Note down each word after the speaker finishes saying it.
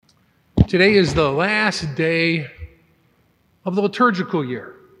Today is the last day of the liturgical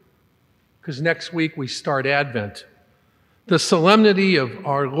year, because next week we start Advent, the solemnity of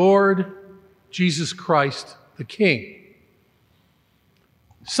our Lord Jesus Christ, the King.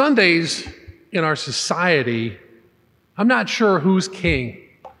 Sundays in our society, I'm not sure who's king.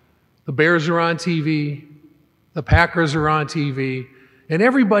 The Bears are on TV, the Packers are on TV, and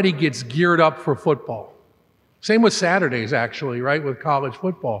everybody gets geared up for football. Same with Saturdays, actually, right, with college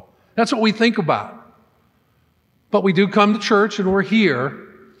football. That's what we think about. But we do come to church and we're here.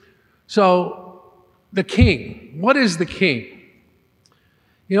 So, the King. What is the King?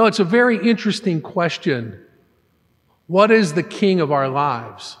 You know, it's a very interesting question. What is the King of our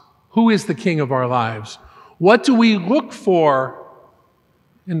lives? Who is the King of our lives? What do we look for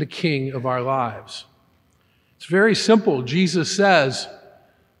in the King of our lives? It's very simple. Jesus says,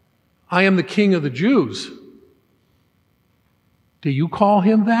 I am the King of the Jews. Do you call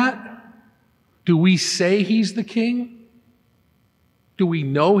him that? Do we say he's the king? Do we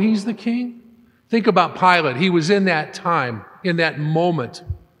know he's the king? Think about Pilate. He was in that time, in that moment.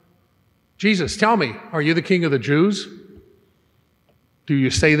 Jesus, tell me, are you the King of the Jews? Do you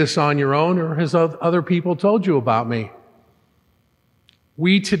say this on your own, or has other people told you about me?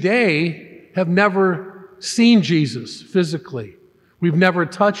 We today have never seen Jesus physically. We've never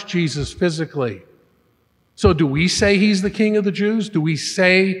touched Jesus physically. So do we say he's the King of the Jews? Do we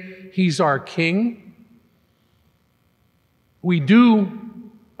say he's our king? We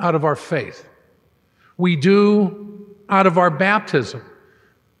do out of our faith. We do out of our baptism.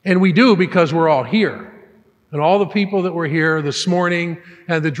 And we do because we're all here. And all the people that were here this morning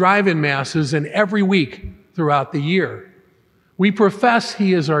and the drive-in masses and every week throughout the year. We profess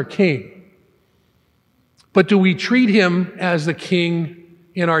he is our king. But do we treat him as the king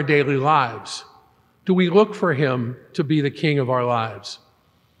in our daily lives? Do we look for him to be the king of our lives?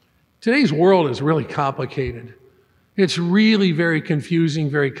 Today's world is really complicated. It's really very confusing,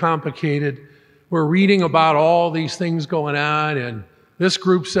 very complicated. We're reading about all these things going on, and this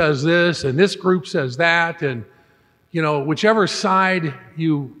group says this, and this group says that, and whichever side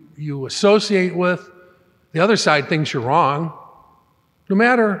you associate with, the other side thinks you're wrong. No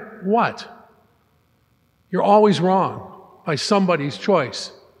matter what, you're always wrong by somebody's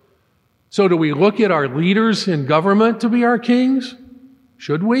choice. So do we look at our leaders in government to be our kings?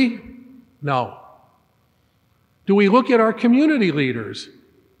 Should we? No. Do we look at our community leaders?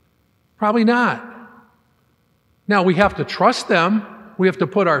 Probably not. Now, we have to trust them. We have to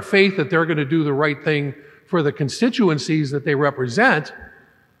put our faith that they're going to do the right thing for the constituencies that they represent.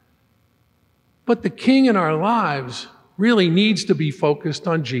 But the king in our lives really needs to be focused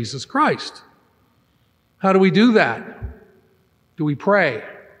on Jesus Christ. How do we do that? Do we pray?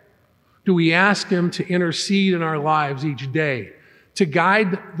 Do we ask him to intercede in our lives each day, to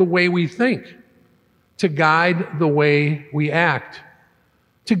guide the way we think, to guide the way we act,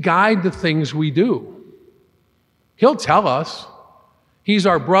 to guide the things we do? He'll tell us. He's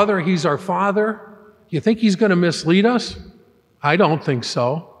our brother, he's our father. You think he's going to mislead us? I don't think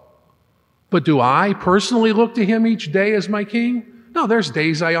so. But do I personally look to him each day as my king? No, there's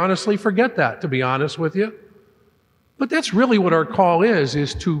days I honestly forget that, to be honest with you. But that's really what our call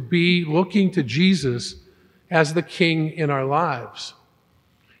is to be looking to Jesus as the king in our lives.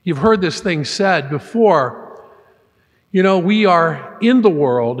 You've heard this thing said before. We are in the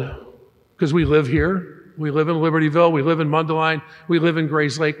world because we live here. We live in Libertyville. We live in Mundelein. We live in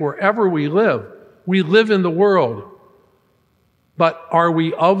Grayslake. Wherever we live in the world. But are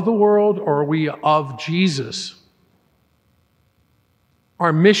we of the world or are we of Jesus?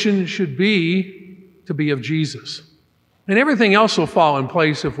 Our mission should be to be of Jesus. And everything else will fall in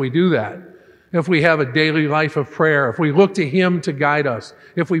place if we do that. If we have a daily life of prayer, if we look to him to guide us,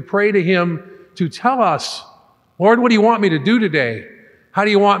 if we pray to him to tell us, Lord, what do you want me to do today? How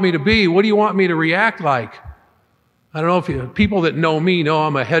do you want me to be? What do you want me to react like? I don't know if people that know me know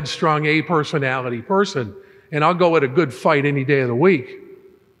I'm a headstrong A-personality person, and I'll go at a good fight any day of the week.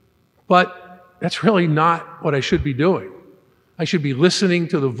 But that's really not what I should be doing. I should be listening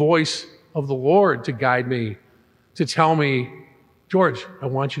to the voice of the Lord to guide me, to tell me, George, I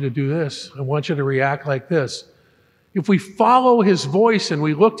want you to do this. I want you to react like this. If we follow his voice and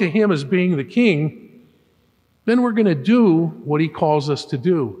we look to him as being the king, then we're going to do what he calls us to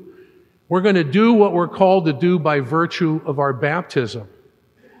do. We're going to do what we're called to do by virtue of our baptism.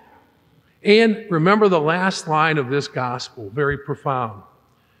 And remember the last line of this gospel, very profound.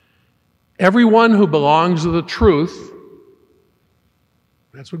 Everyone who belongs to the truth,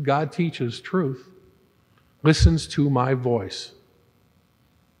 that's what God teaches, truth, listens to my voice.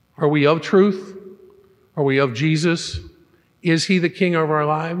 Are we of truth? Are we of Jesus? Is he the king of our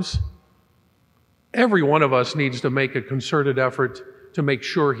lives? Every one of us needs to make a concerted effort to make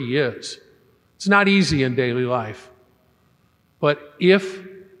sure He is. It's not easy in daily life. But if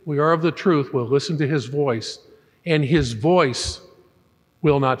we are of the truth, we'll listen to His voice, and His voice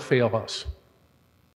will not fail us.